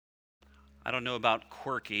I don't know about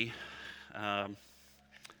quirky. Um,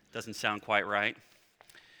 doesn't sound quite right.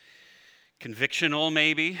 Convictional,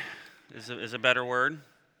 maybe, is a better word.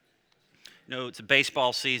 It's a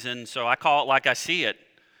baseball season, so I call it like I see it,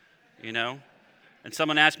 you know. And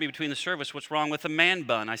someone asked me between the service, what's wrong with a man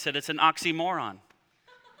bun? I said, it's an oxymoron.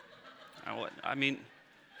 I mean,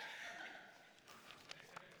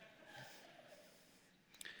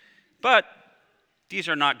 but these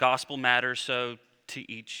are not gospel matters, so to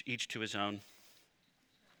each to his own.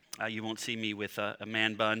 You won't see me with a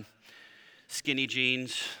man bun, skinny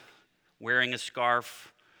jeans, wearing a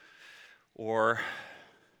scarf, or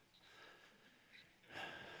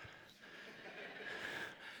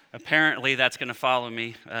apparently that's going to follow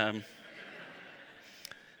me.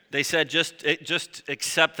 They said just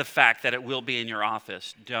accept the fact that it will be in your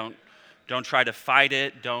office. Don't try to fight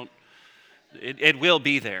it. It will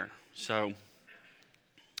be there. So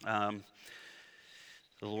the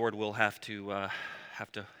Lord will have to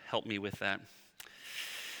help me with that.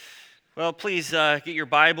 Well, please get your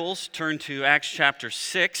Bibles. Turn to Acts chapter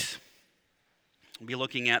 6. We'll be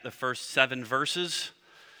looking at the first 7 verses.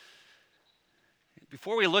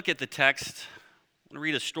 Before we look at the text, I want to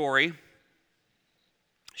read a story,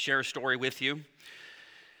 share a story with you.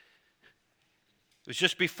 It was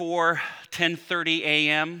just before 10:30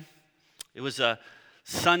 a.m. It was a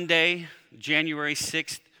Sunday, January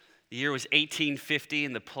 6th. The year was 1850,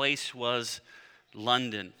 and the place was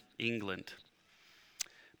London, England.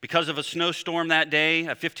 Because of a snowstorm that day,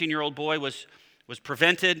 a 15-year-old boy was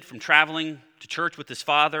prevented from traveling to church with his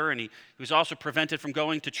father, and he was also prevented from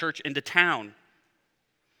going to church into town.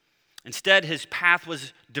 Instead, his path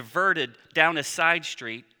was diverted down a side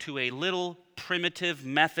street to a little primitive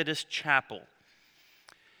Methodist chapel.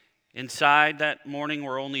 Inside that morning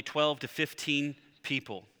were only 12 to 15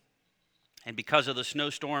 people. And because of the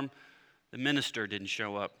snowstorm, the minister didn't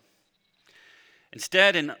show up.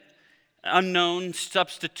 Instead, an unknown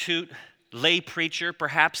substitute lay preacher,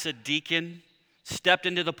 perhaps a deacon, stepped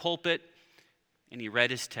into the pulpit and he read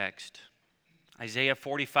his text, Isaiah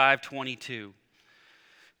 45:22,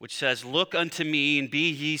 which says, "Look unto me and be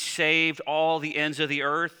ye saved, all the ends of the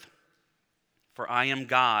earth, for I am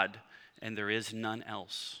God and there is none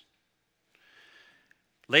else."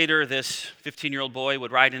 Later, this 15-year-old boy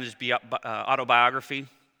would write in his autobiography, he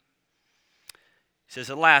says,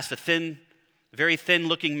 "At last, a very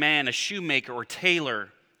thin-looking man, a shoemaker or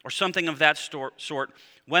tailor or something of that sort,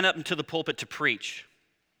 went up into the pulpit to preach.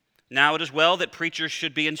 Now it is well that preachers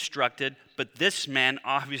should be instructed, but this man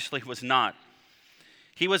obviously was not.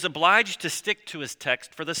 He was obliged to stick to his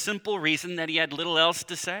text for the simple reason that he had little else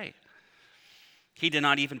to say. He did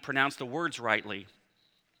not even pronounce the words rightly,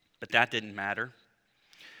 but that didn't matter.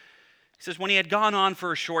 He says, when he had gone on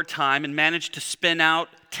for a short time and managed to spin out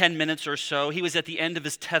 10 minutes or so, he was at the end of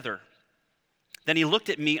his tether. Then he looked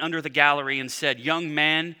at me under the gallery and said, 'Young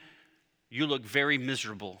man, you look very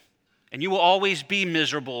miserable, and you will always be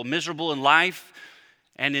miserable in life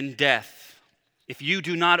and in death, if you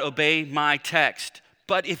do not obey my text.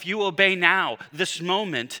 But if you obey now, this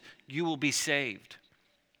moment, you will be saved.'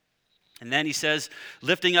 And then he says,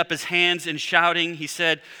 lifting up his hands and shouting, he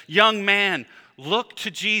said, 'Young man, look to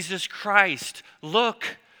Jesus Christ.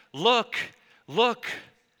 Look, look, look.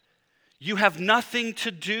 You have nothing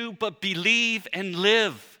to do but believe and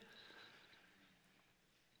live.'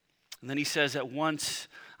 And then he says, 'At once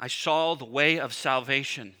I saw the way of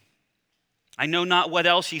salvation.' I know not what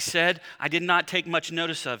else he said. I did not take much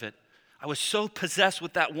notice of it. I was so possessed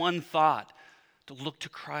with that one thought, to look to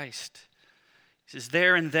Christ.' He says,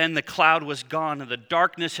 there and then the cloud was gone and the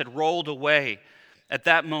darkness had rolled away. At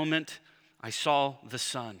that moment, I saw the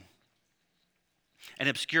sun. An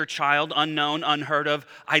obscure child, unknown, unheard of,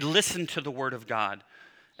 I listened to the word of God,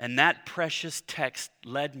 and that precious text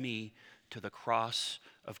led me to the cross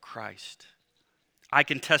of Christ. I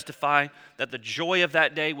can testify that the joy of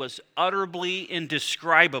that day was utterly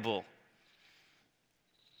indescribable."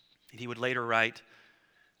 And he would later write,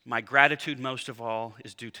 "My gratitude most of all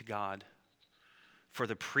is due to God for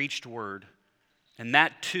the preached word, and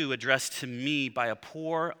that too addressed to me by a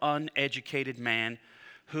poor, uneducated man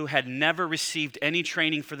who had never received any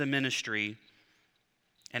training for the ministry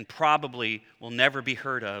and probably will never be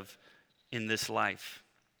heard of in this life."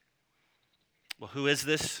 Well, who is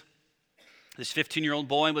this? This 15-year-old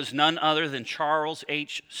boy was none other than Charles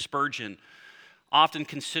H. Spurgeon, often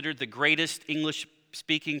considered the greatest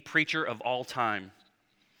English-speaking preacher of all time.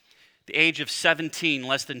 At the age of 17,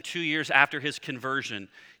 less than 2 years after his conversion,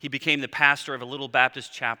 he became the pastor of a little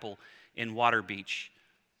Baptist chapel in Waterbeach,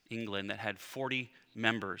 England, that had 40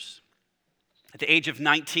 members. At the age of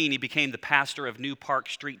 19, he became the pastor of New Park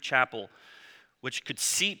Street Chapel, which could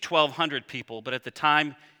seat 1,200 people, but at the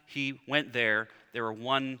time he went there were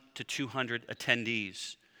 100 to 200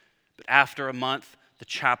 attendees. But after a month, the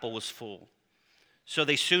chapel was full. So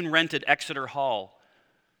they soon rented Exeter Hall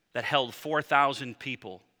that held 4,000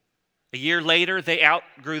 people. A year later, they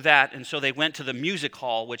outgrew that, and so they went to the music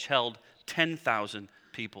hall, which held 10,000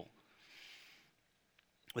 people.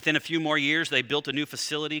 Within a few more years, they built a new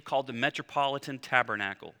facility called the Metropolitan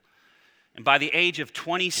Tabernacle. And by the age of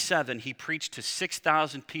 27, he preached to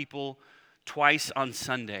 6,000 people twice on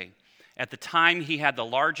Sunday. At the time, he had the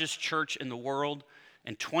largest church in the world,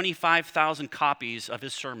 and 25,000 copies of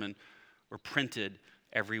his sermon were printed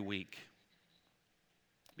every week.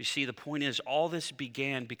 You see, the point is, all this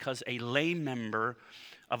began because a lay member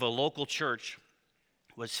of a local church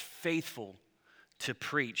was faithful to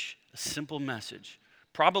preach a simple message.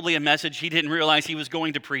 Probably a message he didn't realize he was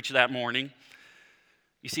going to preach that morning.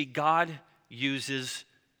 You see, God uses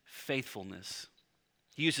faithfulness.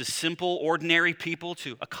 He uses simple, ordinary people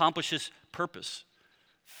to accomplish his purpose.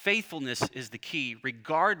 Faithfulness is the key,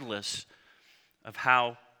 regardless of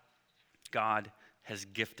how God has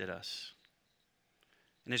gifted us.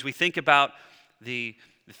 And as we think about this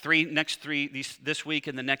week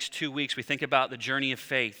and the next 2 weeks, we think about the journey of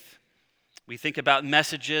faith. We think about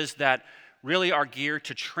messages that really are geared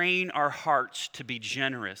to train our hearts to be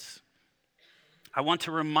generous. I want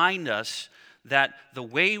to remind us that the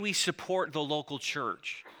way we support the local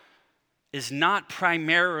church is not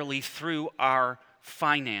primarily through our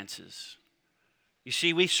finances. You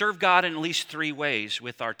see, we serve God in at least 3 ways: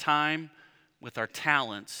 with our time, with our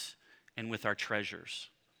talents, and with our treasures.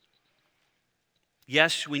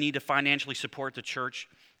 Yes, we need to financially support the church,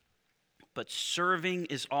 but serving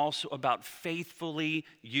is also about faithfully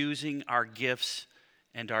using our gifts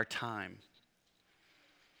and our time.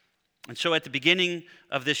 And so at the beginning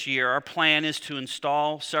of this year, our plan is to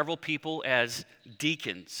install several people as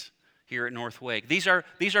deacons here at North Wake. These are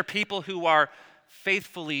people who are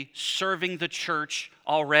faithfully serving the church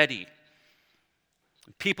already.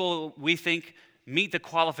 People we think meet the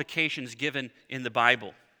qualifications given in the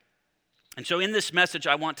Bible. And so in this message,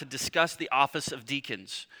 I want to discuss the office of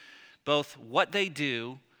deacons, both what they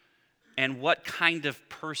do and what kind of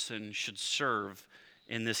person should serve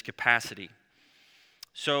in this capacity.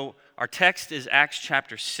 So our text is Acts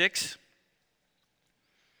chapter 6.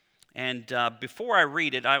 And before I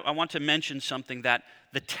read it, I want to mention something, that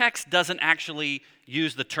the text doesn't actually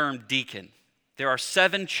use the term deacon. There are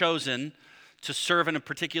 7 chosen to serve in a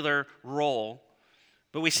particular role.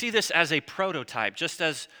 But we see this as a prototype. Just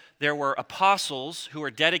as there were apostles who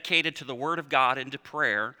were dedicated to the Word of God and to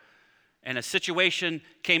prayer, and a situation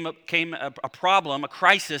came a problem, a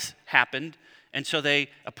crisis happened, and so they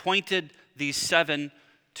appointed these 7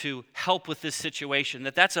 to help with this situation.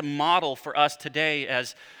 That's a model for us today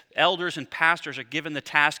as elders and pastors are given the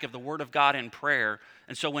task of the Word of God and prayer.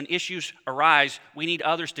 And so when issues arise, we need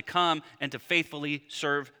others to come and to faithfully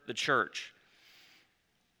serve the church.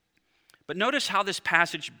 But notice how this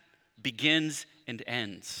passage begins and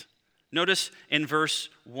ends. Notice in verse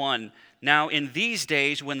 1, now in these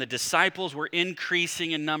days when the disciples were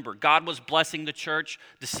increasing in number, God was blessing the church,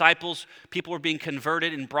 people were being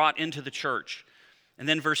converted and brought into the church. And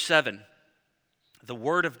then verse 7, the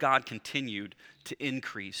word of God continued to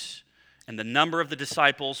increase, and the number of the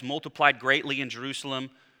disciples multiplied greatly in Jerusalem,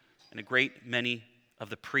 and a great many of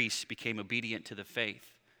the priests became obedient to the faith.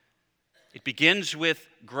 It begins with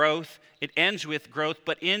growth, it ends with growth,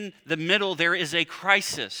 but in the middle there is a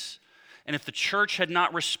crisis. And if the church had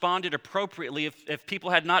not responded appropriately, if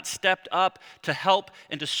people had not stepped up to help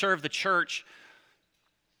and to serve the church,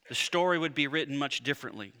 the story would be written much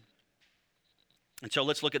differently. And so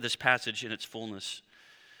let's look at this passage in its fullness.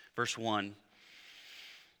 Verse 1.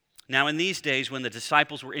 Now in these days when the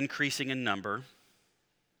disciples were increasing in number,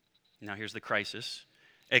 now here's the crisis,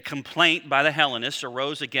 a complaint by the Hellenists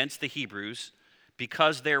arose against the Hebrews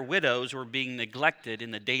because their widows were being neglected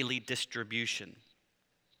in the daily distribution.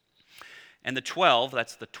 And the 12,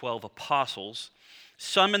 that's the 12 apostles,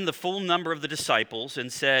 summoned the full number of the disciples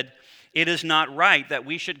and said, "It is not right that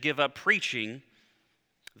we should give up preaching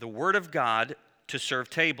the word of God to serve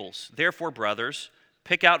tables. Therefore, brothers,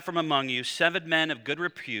 pick out from among you 7 men of good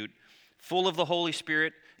repute, full of the Holy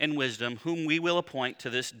Spirit and wisdom, whom we will appoint to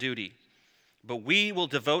this duty. But we will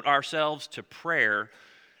devote ourselves to prayer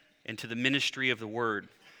and to the ministry of the word."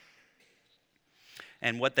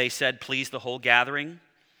 And what they said pleased the whole gathering.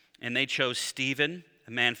 And they chose Stephen,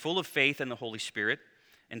 a man full of faith and the Holy Spirit,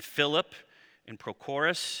 and Philip, and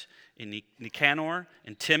Prochorus, and Nicanor,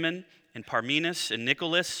 and Timon, and Parmenas, and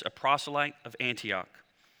Nicholas, a proselyte of Antioch.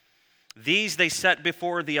 These they set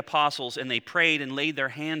before the apostles, and they prayed and laid their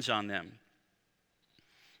hands on them.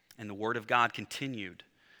 And the word of God continued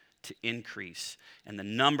to increase. And the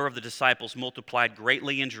number of the disciples multiplied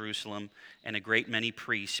greatly in Jerusalem, and a great many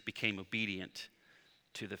priests became obedient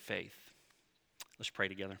to the faith. Let's pray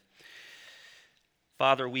together.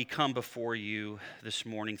 Father, we come before you this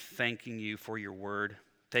morning thanking you for your word,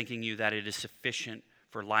 thanking you that it is sufficient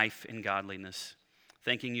for life and godliness.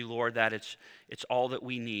 Thanking you, Lord, that it's all that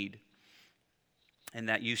we need and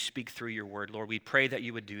that you speak through your word. Lord, we pray that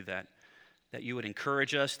you would do that you would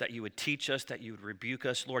encourage us, that you would teach us, that you would rebuke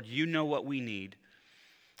us. Lord, you know what we need,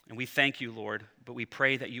 and we thank you, Lord, but we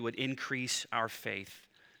pray that you would increase our faith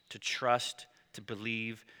to trust, to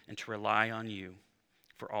believe, and to rely on you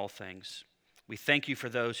for all things. We thank you for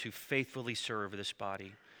those who faithfully serve this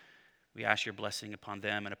body. We ask your blessing upon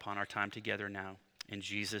them and upon our time together now. In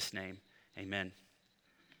Jesus' name, amen.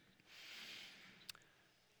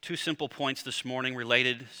 Two simple points this morning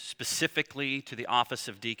related specifically to the office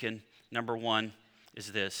of deacon. Number one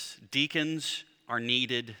is this: deacons are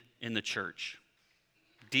needed in the church.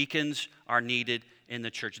 Deacons are needed in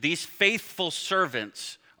the church. These faithful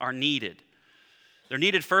servants are needed. They're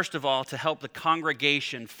needed, first of all, to help the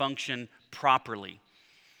congregation function properly.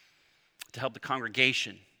 To help the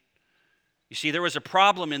congregation. You see, there was a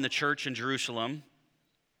problem in the church in Jerusalem.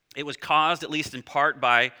 It was caused, at least in part,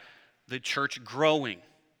 by the church growing.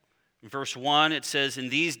 In verse 1, it says, in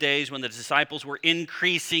these days when the disciples were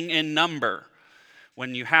increasing in number.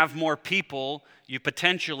 When you have more people, you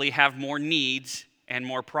potentially have more needs and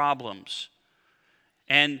more problems.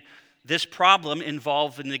 And this problem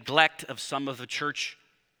involved the neglect of some of the church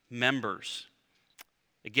members.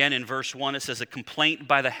 Again, in verse 1, it says, a complaint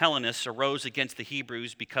by the Hellenists arose against the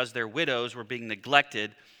Hebrews because their widows were being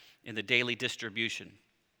neglected in the daily distribution.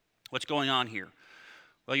 What's going on here?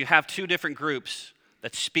 Well, you have two different groups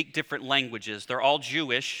that speak different languages. They're all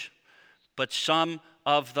Jewish, but some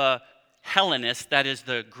of the Hellenists, that is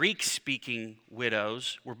the Greek-speaking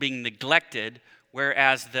widows, were being neglected,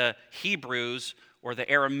 whereas the Hebrews or the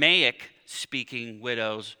Aramaic-speaking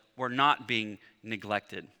widows were not being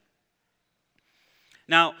neglected.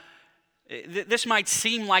 Now, this might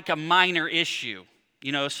seem like a minor issue.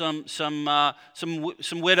 You know, some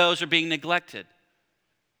widows are being neglected.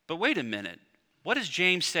 But wait a minute. What does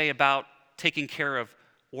James say about taking care of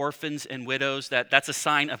orphans and widows? That's a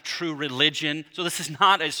sign of true religion. So this is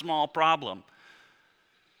not a small problem.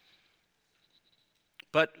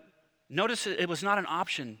 But notice it was not an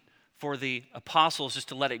option for the apostles just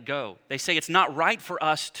to let it go. They say it's not right for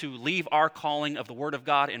us to leave our calling of the Word of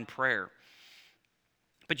God in prayer.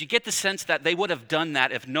 But you get the sense that they would have done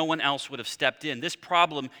that if no one else would have stepped in. This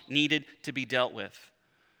problem needed to be dealt with.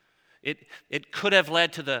 It could have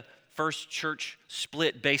led to the first church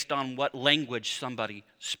split based on what language somebody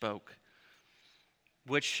spoke,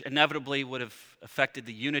 which inevitably would have affected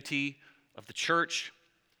the unity of the church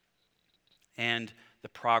and the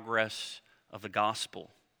progress of the gospel.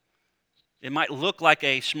 It might look like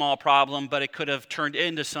a small problem, but it could have turned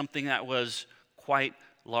into something that was quite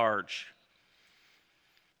large.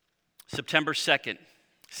 September 2nd,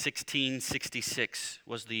 1666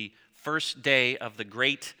 was the first day of the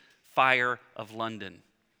Great Fire of London.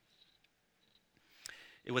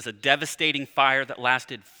 It was a devastating fire that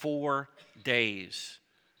lasted 4 days.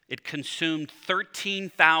 It consumed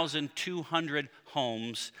 13,200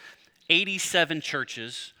 homes, 87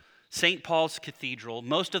 churches, St. Paul's Cathedral,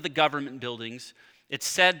 most of the government buildings. It's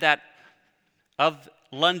said that of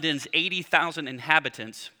London's 80,000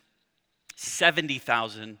 inhabitants,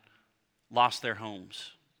 70,000 lost their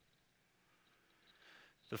homes.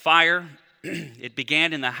 The fire, it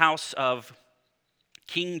began in the house of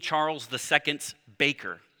King Charles II's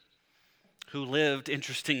baker, who lived,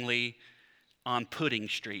 interestingly, on Pudding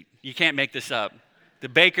Street. You can't make this up. The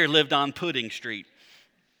baker lived on Pudding Street,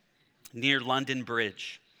 near London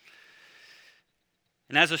Bridge.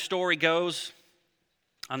 And as the story goes,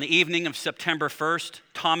 on the evening of September 1st,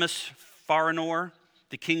 Thomas Farinor,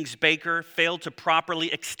 the king's baker, failed to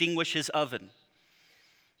properly extinguish his oven.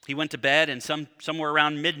 He went to bed, and somewhere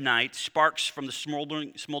around midnight, sparks from the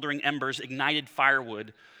smoldering embers ignited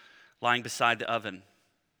firewood lying beside the oven.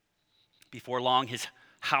 Before long, his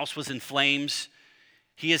house was in flames.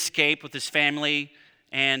 He escaped with his family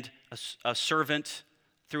and a servant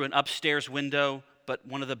through an upstairs window, but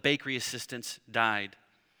one of the bakery assistants died.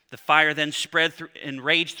 The fire then spread and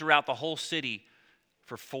raged throughout the whole city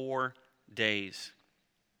for 4 days.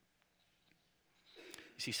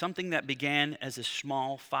 You see, something that began as a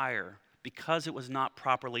small fire, because it was not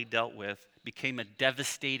properly dealt with, became a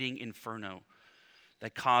devastating inferno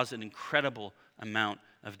that caused an incredible amount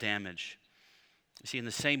of damage. You see, in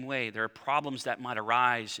the same way, there are problems that might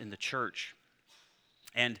arise in the church.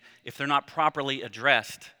 And if they're not properly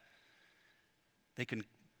addressed, they can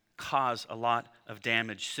cause a lot of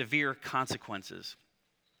damage, severe consequences.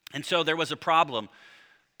 And so there was a problem,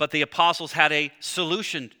 but the apostles had a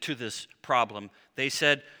solution to this problem. They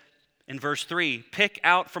said in verse 3, "Pick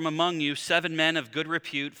out from among you 7 men of good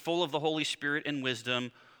repute, full of the Holy Spirit and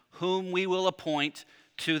wisdom, whom we will appoint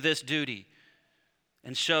to this duty."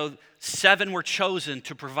 And so 7 were chosen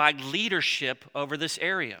to provide leadership over this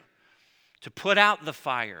area, to put out the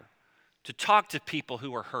fire, to talk to people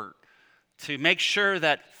who were hurt, to make sure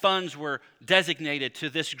that funds were designated to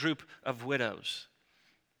this group of widows.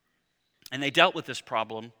 And they dealt with this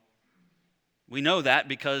problem. We know that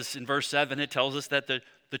because in verse 7 it tells us that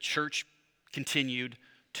the church continued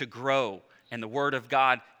to grow and the word of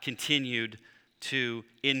God continued to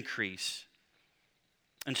increase.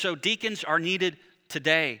 And so deacons are needed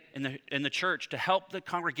today in the church to help the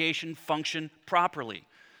congregation function properly.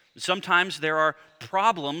 Sometimes there are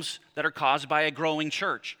problems that are caused by a growing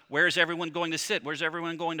church. Where is everyone going to sit? Where's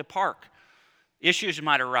everyone going to park? Issues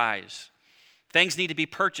might arise. Things need to be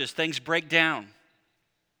purchased. Things break down.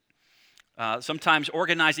 Sometimes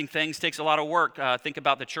organizing things takes a lot of work. Think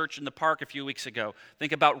about the church in the park a few weeks ago.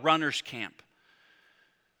 Think about runners camp.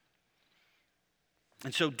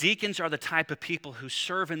 And so deacons are the type of people who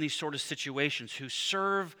serve in these sort of situations, who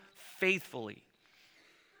serve faithfully.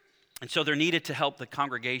 And so they're needed to help the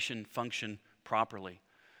congregation function properly.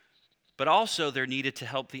 But also they're needed to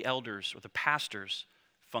help the elders or the pastors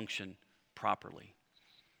function properly.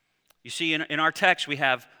 You see, in our text we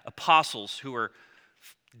have apostles who are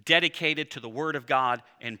dedicated to the word of God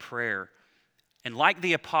and prayer. And like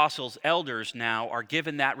the apostles, elders now are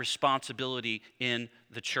given that responsibility in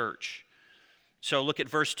the church. So look at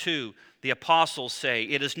verse 2. The apostles say,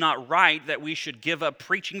 "It is not right that we should give up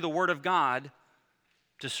preaching the word of God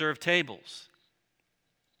to serve tables."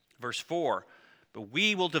 Verse 4, "But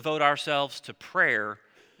we will devote ourselves to prayer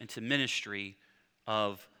and to ministry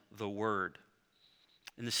of the word."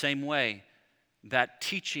 In the same way, that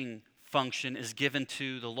teaching function is given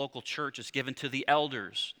to the local church, is given to the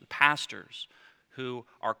elders, the pastors, who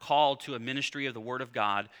are called to a ministry of the word of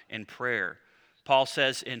God and prayer. Paul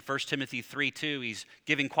says in 1 Timothy 3:2, he's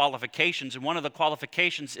giving qualifications, and one of the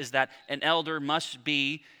qualifications is that an elder must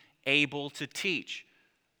be able to teach.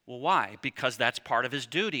 Well, why? Because that's part of his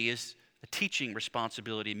duty, is a teaching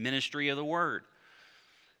responsibility, ministry of the word.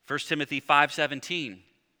 1 Timothy 5:17,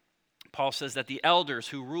 Paul says that the elders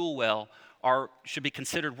who rule well should be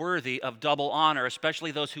considered worthy of double honor, especially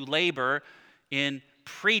those who labor in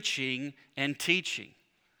preaching and teaching,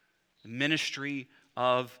 the ministry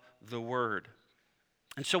of the word.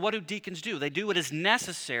 And so what do deacons do? They do what is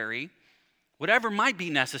necessary, whatever might be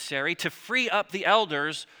necessary, to free up the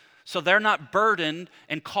elders so they're not burdened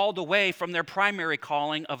and called away from their primary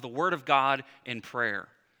calling of the word of God in prayer.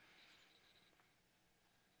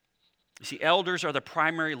 You see, elders are the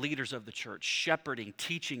primary leaders of the church, shepherding,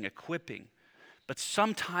 teaching, equipping. But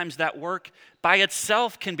sometimes that work by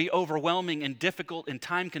itself can be overwhelming and difficult and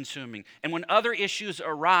time-consuming. And when other issues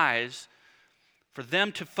arise, for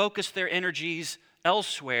them to focus their energies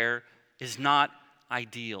elsewhere is not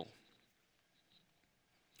ideal.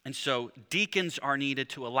 And so deacons are needed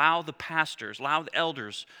to allow the pastors, allow the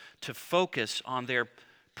elders to focus on their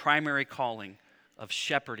primary calling of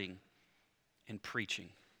shepherding and preaching.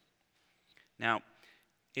 Now,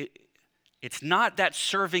 it's not that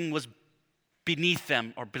serving was beneath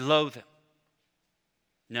them or below them.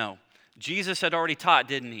 No. Jesus had already taught,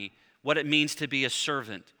 didn't he, what it means to be a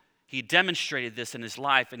servant. He demonstrated this in his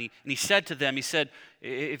life, and he said to them, he said,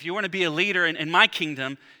 if you want to be a leader in my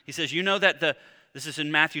kingdom, he says, you know that this is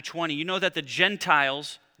in Matthew 20, you know that the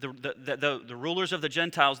Gentiles, the rulers of the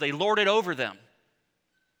Gentiles, they lord it over them.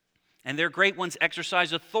 And their great ones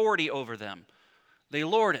exercise authority over them. They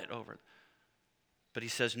lord it over them. But he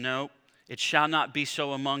says, no, it shall not be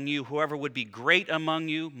so among you. Whoever would be great among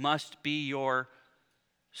you must be your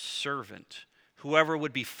servant. Whoever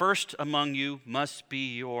would be first among you must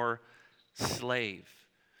be your slave.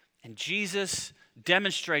 And Jesus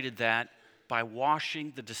demonstrated that by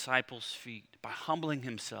washing the disciples' feet, by humbling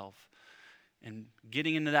himself and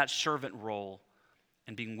getting into that servant role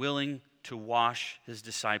and being willing to wash his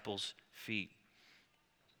disciples' feet.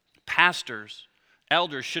 Pastors,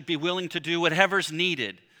 elders should be willing to do whatever's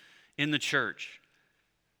needed in the church.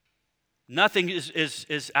 Nothing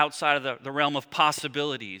is outside of the realm of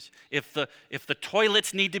possibilities. If the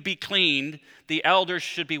toilets need to be cleaned, the elders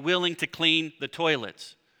should be willing to clean the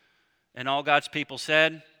toilets. And all God's people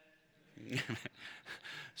said?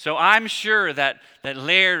 So I'm sure that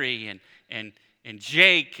Larry and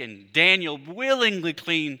Jake and Daniel willingly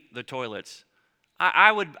clean the toilets.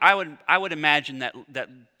 I would imagine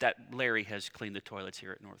that Larry has cleaned the toilets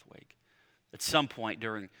here at North Wake. at some point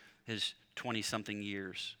during his 20-something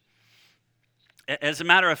years. As a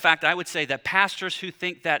matter of fact, I would say that pastors who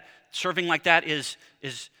think that serving like that is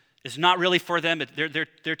not really for them,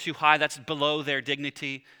 they're too high, that's below their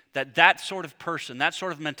dignity, that sort of person, that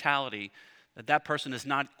sort of mentality, that person is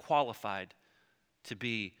not qualified to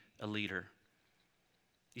be a leader.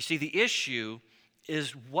 You see, the issue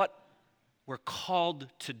is what we're called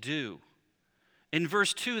to do. In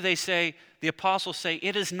verse 2, the apostles say,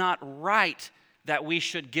 it is not right that we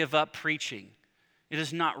should give up preaching. It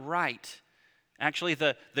is not right. Actually,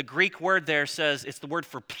 the Greek word there says it's the word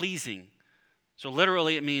for pleasing. So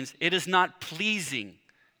literally it means it is not pleasing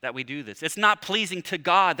that we do this. It's not pleasing to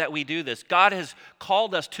God that we do this. God has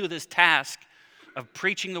called us to this task of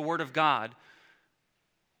preaching the word of God.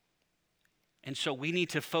 And so we need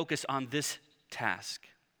to focus on this task.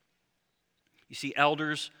 You see,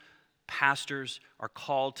 elders, pastors are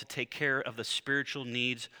called to take care of the spiritual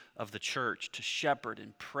needs of the church, to shepherd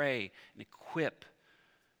and pray and equip.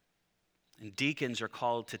 And deacons are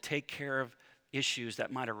called to take care of issues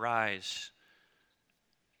that might arise,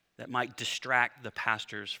 that might distract the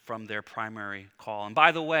pastors from their primary call. And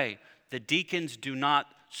by the way, the deacons do not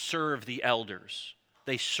serve the elders.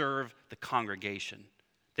 They serve the congregation.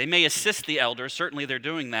 They may assist the elders, certainly they're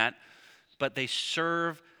doing that, but they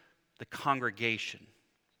serve the congregation.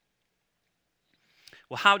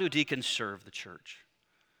 Well, how do deacons serve the church?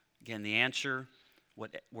 Again, the answer,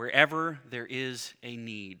 wherever there is a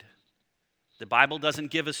need. The Bible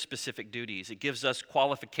doesn't give us specific duties. It gives us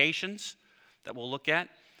qualifications that we'll look at,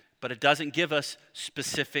 but it doesn't give us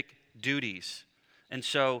specific duties. And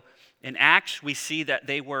so in Acts, we see that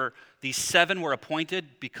these 7 were appointed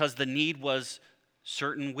because the need was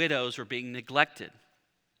certain widows were being neglected.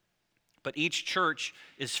 But each church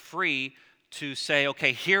is free to say,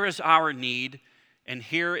 okay, here is our need, and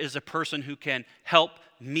here is a person who can help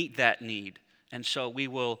meet that need. And so we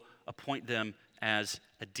will appoint them as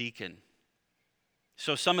a deacon.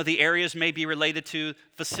 So some of the areas may be related to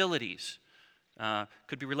facilities,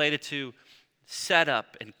 could be related to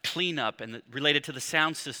setup and cleanup, and related to the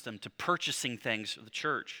sound system, to purchasing things for the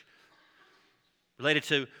church. Related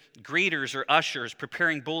to greeters or ushers,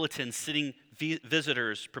 preparing bulletins, sitting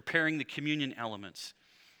visitors, preparing the communion elements.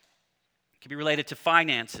 It can be related to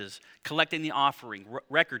finances, collecting the offering,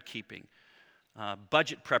 record keeping,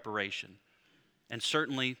 budget preparation, and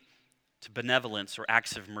certainly to benevolence or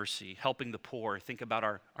acts of mercy, helping the poor. Think about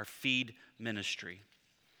our feed ministry.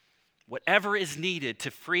 Whatever is needed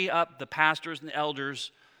to free up the pastors and the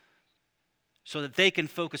elders so that they can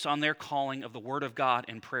focus on their calling of the Word of God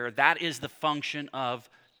and prayer, that is the function of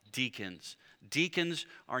deacons. Deacons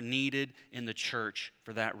are needed in the church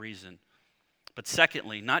for that reason. But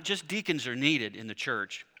secondly, not just deacons are needed in the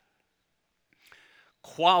church,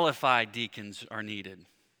 qualified deacons are needed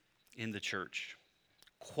in the church.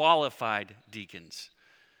 Qualified deacons.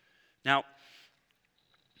 Now,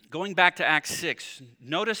 going back to Acts 6,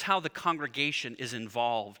 notice how the congregation is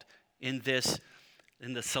involved in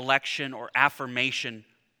the selection or affirmation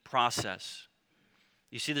process.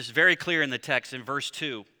 You see this very clear in the text in verse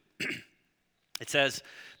 2. It says,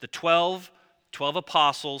 the 12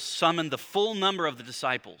 apostles summoned the full number of the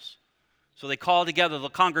disciples. So they called together the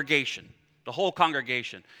congregation, the whole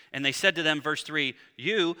congregation. And they said to them, verse 3,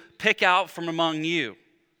 you pick out from among you.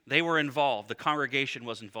 They were involved. The congregation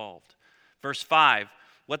was involved. Verse 5,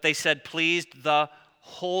 what they said pleased the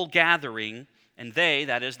whole gathering, and they,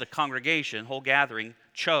 that is the congregation, whole gathering,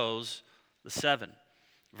 chose the 7.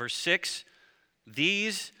 Verse 6,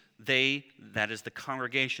 these they, that is the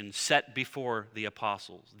congregation, set before the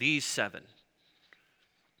apostles. These 7.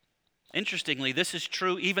 Interestingly, this is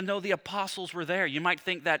true even though the apostles were there. You might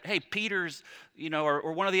think that, hey, Peter's,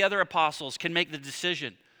 or one of the other apostles can make the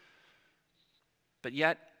decision. But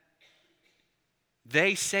yet,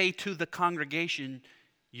 they say to the congregation,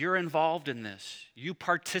 you're involved in this. You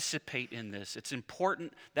participate in this. It's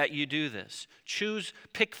important that you do this.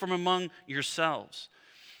 Pick from among yourselves.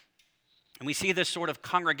 And we see this sort of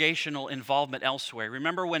congregational involvement elsewhere.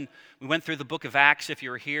 Remember when we went through the book of Acts, if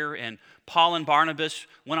you were here, and Paul and Barnabas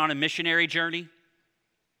went on a missionary journey?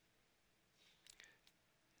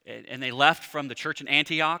 And they left from the church in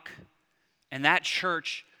Antioch. And that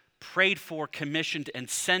church prayed for, commissioned, and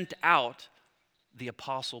sent out the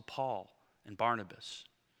apostle Paul and Barnabas.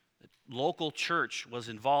 The local church was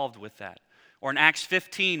involved with that. Or in Acts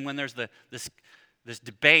 15, when there's this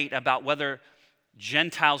debate about whether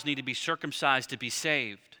Gentiles need to be circumcised to be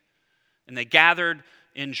saved. And they gathered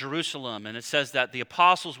in Jerusalem, and it says that the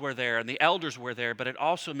apostles were there and the elders were there, but it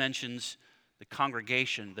also mentions the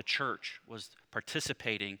congregation, the church, was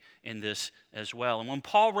participating in this as well. And when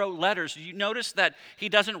Paul wrote letters, you notice that he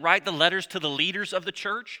doesn't write the letters to the leaders of the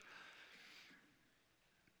church.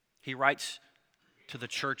 He writes to the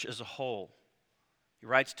church as a whole. He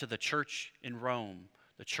writes to the church in Rome,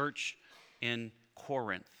 the church in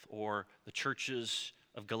Corinth, or the churches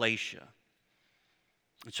of Galatia.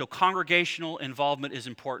 And so congregational involvement is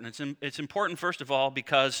important. It's important, first of all,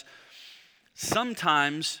 because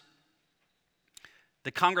sometimes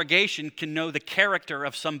the congregation can know the character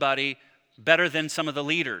of somebody better than some of the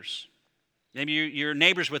leaders. Maybe you're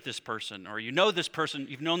neighbors with this person, or you know this person,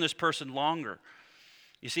 you've known this person longer.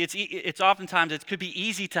 You see, it's oftentimes, it could be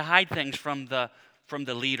easy to hide things from the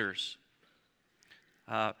leaders.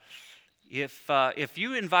 If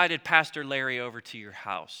you invited Pastor Larry over to your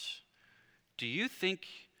house, do you think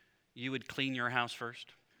you would clean your house first?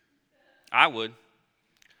 I would.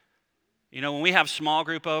 You know, when we have small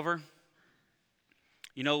group over,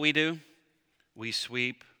 you know what we do? We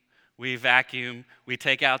sweep, we vacuum, we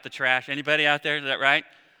take out the trash. Anybody out there? Is that right?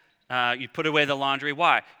 You put away the laundry.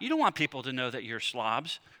 Why? You don't want people to know that you're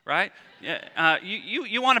slobs, right?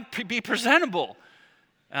 You want to be presentable.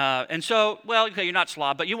 And so, well, okay, you're not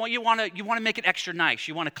slob, but you want to make it extra nice.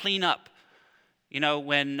 You want to clean up. You know,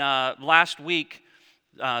 when last week,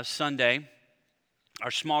 Sunday,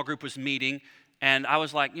 our small group was meeting, and I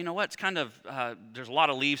was like, you know what? It's kind of there's a lot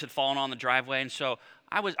of leaves had fallen on the driveway, and so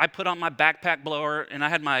I put on my backpack blower, and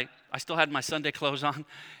I still had my Sunday clothes on,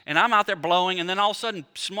 and I'm out there blowing, and then all of a sudden,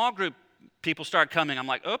 small group people start coming. I'm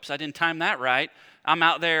like, oops, I didn't time that right. I'm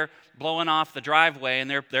out there blowing off the driveway,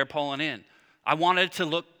 and they're pulling in. I wanted to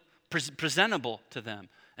look presentable to them,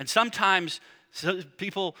 and sometimes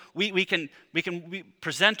people we can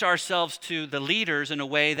present ourselves to the leaders in a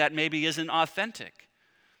way that maybe isn't authentic,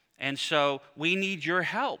 and so we need your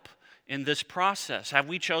help in this process. Have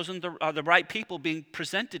we chosen the right people being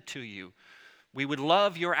presented to you? We would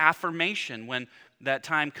love your affirmation when that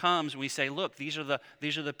time comes and we say, look, these are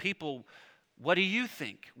the people. What do you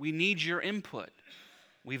think? We need your input.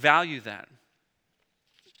 We value that.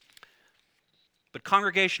 But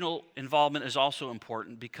congregational involvement is also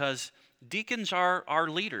important because deacons are our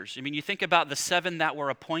leaders. I mean, you think about the 7 that were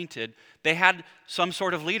appointed, they had some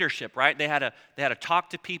sort of leadership, right? They had to talk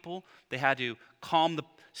to people. They had to calm the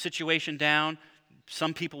situation down.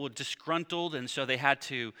 Some people were disgruntled, and so they had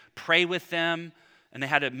to pray with them, and they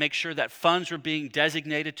had to make sure that funds were being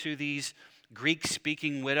designated to these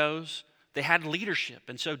Greek-speaking widows. They had leadership,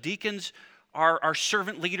 and so deacons are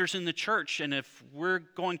servant leaders in the church, and if we're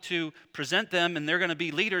going to present them and they're going to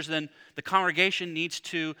be leaders, then the congregation needs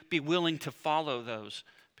to be willing to follow those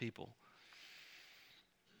people.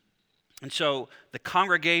 And so the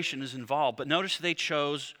congregation is involved, but notice they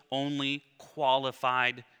chose only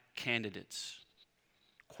qualified candidates.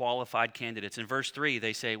 Qualified candidates. In verse 3,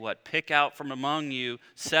 they say what? Pick out from among you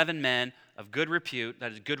 7 men of good repute,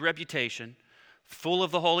 that is good reputation, full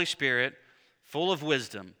of the Holy Spirit, full of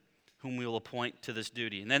wisdom, whom we will appoint to this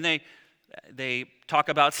duty. And then they talk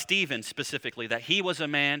about Stephen specifically, that he was a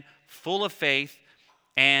man full of faith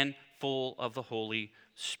and full of the Holy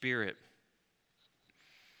Spirit.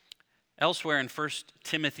 Elsewhere in 1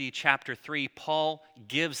 Timothy chapter 3, Paul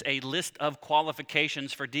gives a list of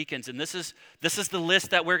qualifications for deacons. And this is the list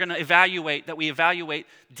that we're going to evaluate, that we evaluate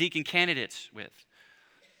deacon candidates with.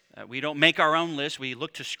 We don't make our own list. We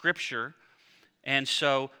look to Scripture. And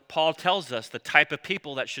so Paul tells us the type of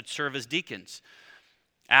people that should serve as deacons.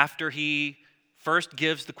 After he first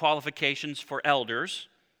gives the qualifications for elders,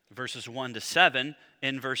 verses 1 to 7,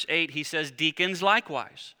 in verse 8 he says, deacons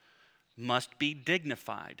likewise must be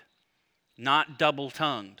dignified, not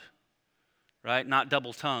double-tongued, right? Not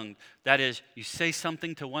double-tongued. That is, you say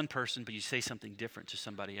something to one person, but you say something different to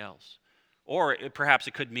somebody else. Or perhaps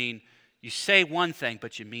it could mean you say one thing,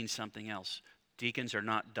 but you mean something else. Deacons are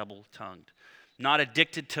not double-tongued. Not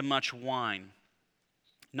addicted to much wine.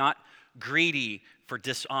 Not greedy for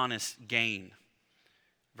dishonest gain.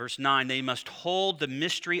 Verse 9, they must hold the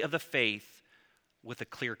mystery of the faith with a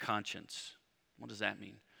clear conscience. What does that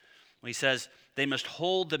mean? Well, he says they must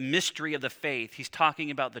hold the mystery of the faith. He's talking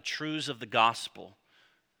about the truths of the gospel.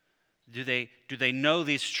 Do they know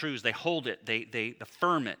these truths? They hold it. They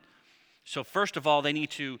affirm it. So first of all, they need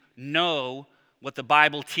to know what the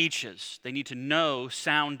Bible teaches. They need to know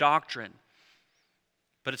sound doctrine.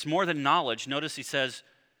 But it's more than knowledge. Notice he says,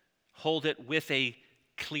 hold it with a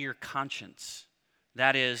clear conscience.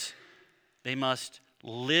 That is, they must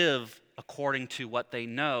live according to what they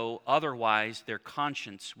know. Otherwise, their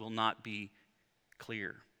conscience will not be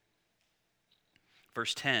clear.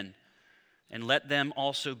 Verse 10, and let them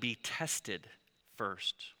also be tested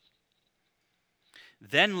first.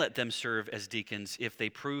 Then let them serve as deacons if they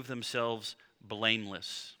prove themselves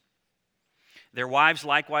blameless. Their wives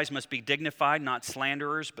likewise must be dignified, not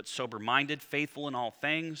slanderers, but sober-minded, faithful in all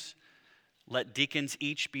things. Let deacons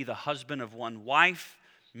each be the husband of one wife,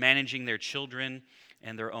 managing their children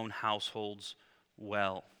and their own households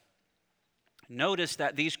well. Notice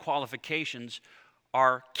that these qualifications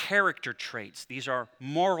are character traits. These are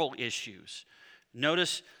moral issues.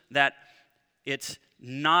 Notice that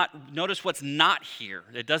notice what's not here.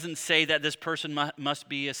 It doesn't say that this person must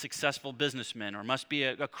be a successful businessman or must be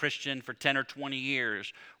a Christian for 10 or 20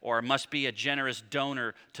 years or must be a generous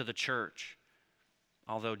donor to the church,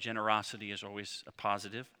 although generosity is always a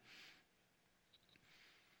positive.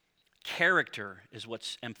 Character is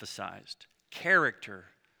what's emphasized. Character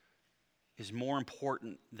is more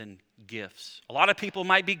important than gifts. A lot of people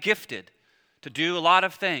might be gifted to do a lot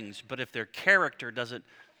of things, but if their character doesn't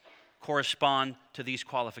correspond to these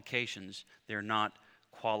qualifications, they're not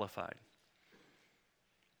qualified.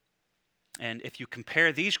 And if you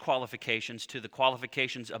compare these qualifications to the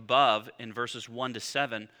qualifications above in verses 1 to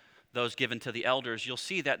 7, those given to the elders, you'll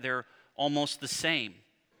see that they're almost the same.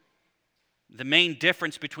 The main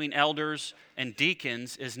difference between elders and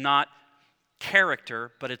deacons is not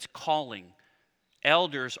character, but it's calling.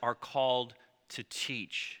 Elders are called to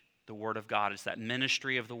teach the Word of God. It's that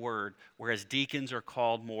ministry of the Word, whereas deacons are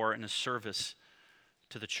called more in a service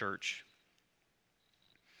to the church.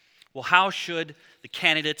 Well, how should the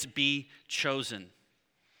candidates be chosen?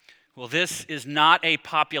 Well, this is not a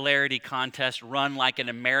popularity contest run like an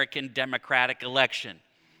American Democratic election,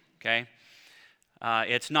 okay?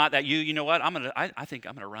 It's not that you know what, I think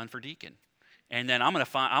I'm gonna run for deacon. And then I'm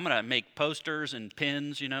gonna make posters and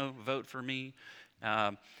pins, vote for me.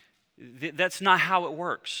 That's not how it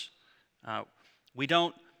works. We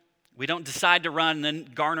don't decide to run and then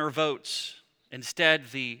garner votes.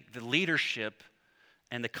 Instead, the leadership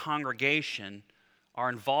and the congregation are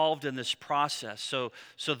involved in this process. So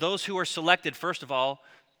those who are selected, first of all,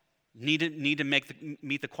 need to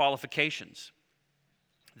meet the qualifications.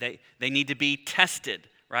 They need to be tested,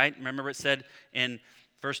 right? Remember it said in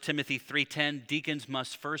 1 Timothy 3:10, deacons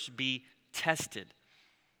must first be tested.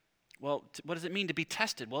 Well, what does it mean to be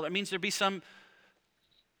tested? Well, it means there be some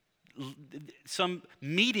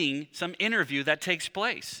meeting, some interview that takes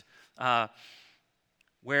place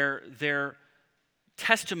where their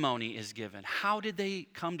testimony is given. How did they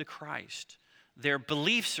come to Christ? Their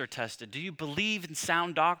beliefs are tested. Do you believe in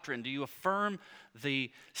sound doctrine? Do you affirm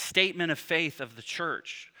the statement of faith of the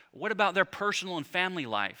church? What about their personal and family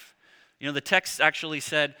life? The text actually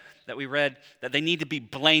said that we read that they need to be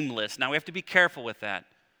blameless. Now, we have to be careful with that.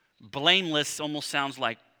 Blameless almost sounds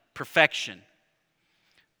like perfection.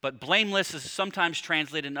 But blameless is sometimes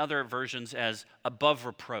translated in other versions as above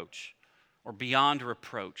reproach or beyond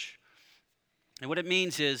reproach. And what it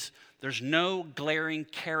means is there's no glaring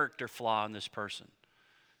character flaw in this person.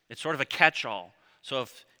 It's sort of a catch-all. So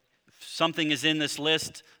if something is in this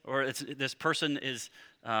list or this person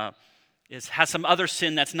has some other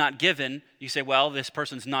sin that's not given, you say, well, this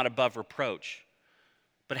person's not above reproach.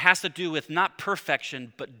 But it has to do with not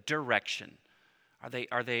perfection, but direction.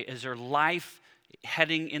 Is their life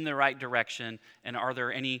heading in the right direction, and are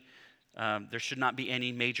there there should not be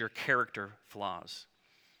any major character flaws.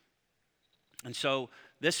 And so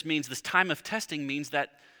this time of testing means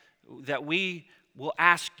that we will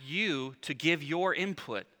ask you to give your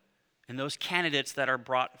input in those candidates that are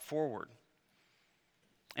brought forward.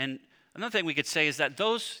 And another thing we could say is that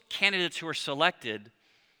those candidates who are selected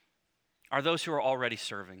are those who are already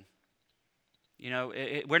serving.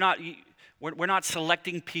 We're not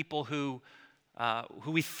selecting people who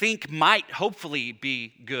we think might hopefully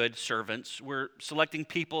be good servants. We're selecting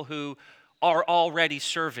people who are already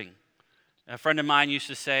serving. A friend of mine used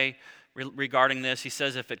to say regarding this, he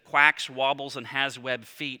says, if it quacks, wobbles, and has webbed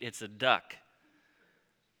feet, it's a duck.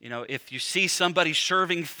 If you see somebody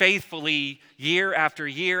serving faithfully year after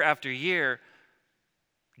year after year,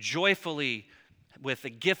 joyfully with a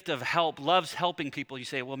gift of help, loves helping people, you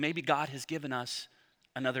say, well, maybe God has given us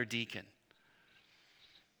another deacon.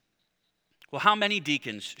 Well, how many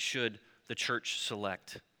deacons should the church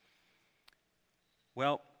select?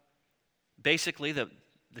 Well, basically, the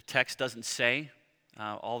text doesn't say,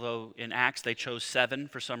 although in Acts they chose 7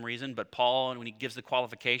 for some reason, but Paul, when he gives the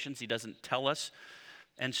qualifications, he doesn't tell us.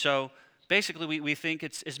 And so basically we think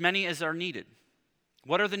it's as many as are needed.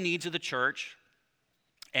 What are the needs of the church?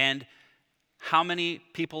 And how many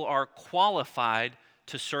people are qualified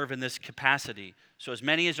to serve in this capacity? So as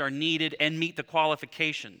many as are needed and meet the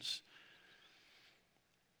qualifications.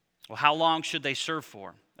 Well, how long should they serve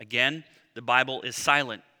for? Again, the Bible is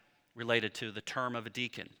silent related to the term of a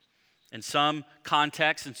deacon. In some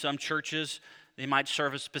contexts, in some churches, they might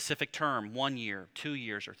serve a specific term, 1 year, 2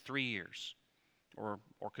 years, or 3 years, or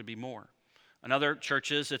could be more. In other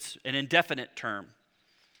churches, it's an indefinite term.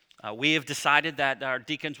 We have decided that our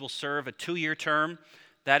deacons will serve a 2-year term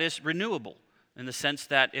that is renewable in the sense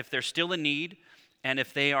that if they're still in need and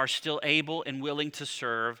if they are still able and willing to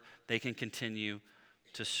serve, they can continue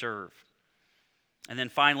to serve. And then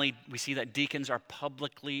finally, we see that deacons are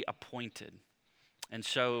publicly appointed. And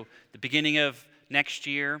so the beginning of next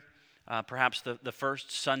year, perhaps the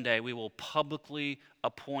first Sunday, we will publicly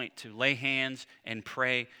appoint to lay hands and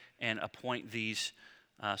pray and appoint these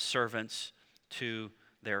servants to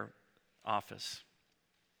their office.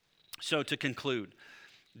 So to conclude,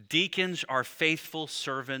 deacons are faithful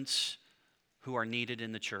servants who are needed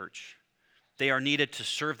in the church. They are needed to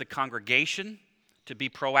serve the congregation, to be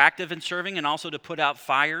proactive in serving, and also to put out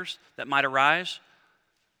fires that might arise.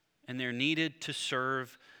 And they're needed to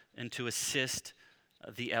serve and to assist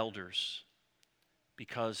the elders,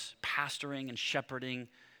 because pastoring and shepherding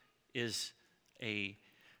is a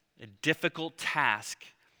difficult task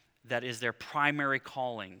that is their primary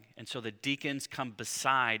calling. And so the deacons come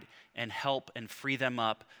beside and help and free them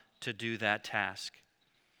up to do that task.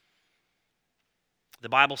 The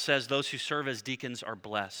Bible says those who serve as deacons are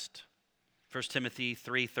blessed. 1 Timothy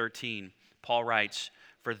 3:13, Paul writes,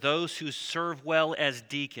 "For those who serve well as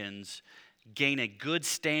deacons gain a good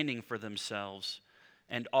standing for themselves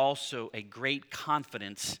and also a great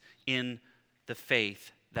confidence in the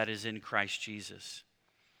faith that is in Christ Jesus."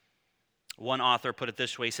 One author put it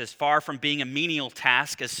this way, he says, "Far from being a menial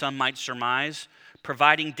task, as some might surmise,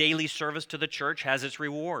 providing daily service to the church has its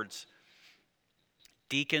rewards.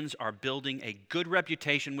 Deacons are building a good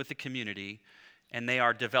reputation with the community, and they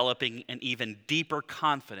are developing an even deeper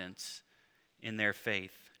confidence in their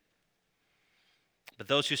faith." But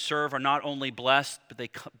those who serve are not only blessed, but they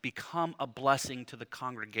become a blessing to the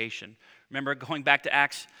congregation. Remember, going back to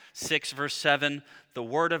Acts 6, verse 7, the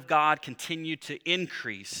word of God continued to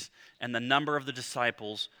increase, and the number of the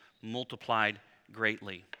disciples multiplied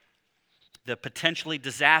greatly. The potentially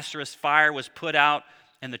disastrous fire was put out,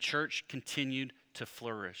 and the church continued to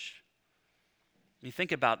flourish. You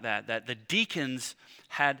think about that the deacons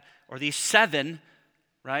had, or these 7,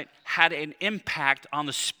 right, had an impact on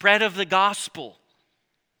the spread of the gospel.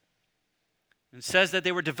 It says that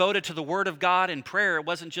they were devoted to the word of God and prayer. It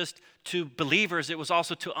wasn't just to believers, it was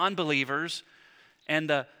also to unbelievers.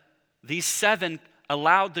 And these 7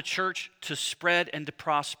 allowed the church to spread and to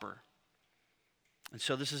prosper. And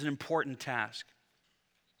so this is an important task.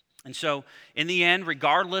 And so in the end,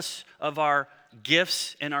 regardless of our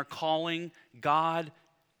gifts and our calling, God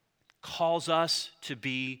calls us to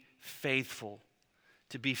be faithful.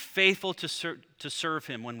 To be faithful to serve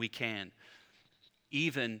Him when we can,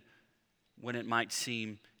 even when it might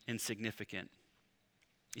seem insignificant.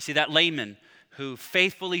 You see, that layman who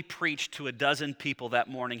faithfully preached to a dozen people that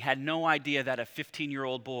morning had no idea that a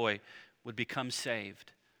 15-year-old boy would become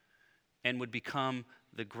saved and would become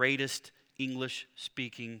the greatest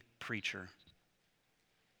English-speaking preacher.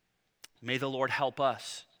 May the Lord help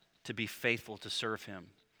us to be faithful to serve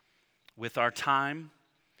Him with our time,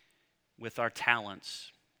 with our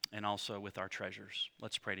talents, and also with our treasures.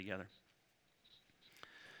 Let's pray together.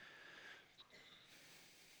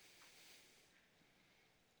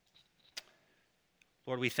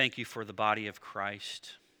 Lord, we thank You for the body of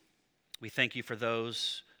Christ. We thank You for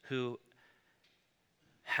those who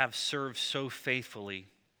have served so faithfully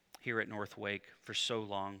here at North Wake for so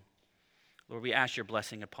long. Lord, we ask Your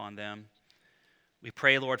blessing upon them. We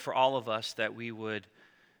pray, Lord, for all of us that we would,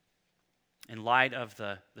 in light of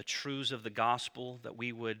the truths of the gospel, that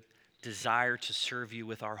we would desire to serve You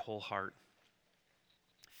with our whole heart,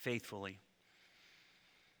 faithfully.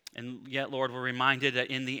 And yet, Lord, we're reminded that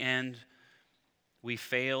in the end, we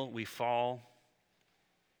fail, we fall,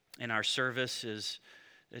 and our service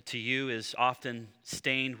to You is often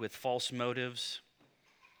stained with false motives.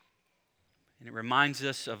 And it reminds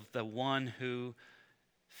us of the one who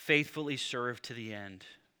faithfully served to the end.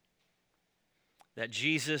 That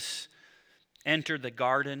Jesus entered the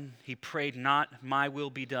garden. He prayed, "Not my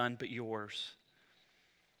will be done, but Yours."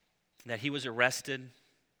 That He was arrested.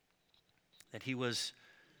 That He was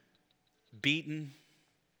beaten,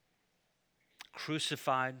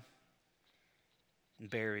 crucified, and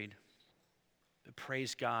buried. But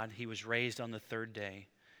praise God, He was raised on the third day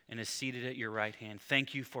and is seated at Your right hand.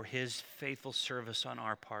 Thank You for His faithful service on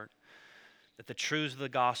our part. That the truths of the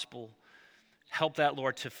gospel help that,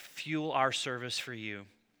 Lord, to fuel our service for You.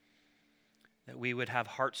 That we would have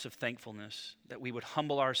hearts of thankfulness. That we would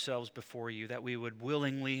humble ourselves before You. That we would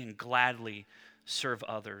willingly and gladly serve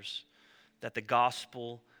others. That the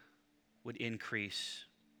gospel would increase,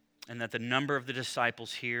 and that the number of the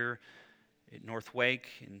disciples here at North Wake,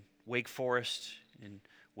 in Wake Forest, in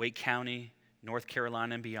Wake County, North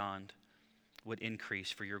Carolina, and beyond would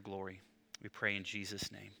increase for your glory. We pray in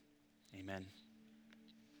Jesus' name. Amen.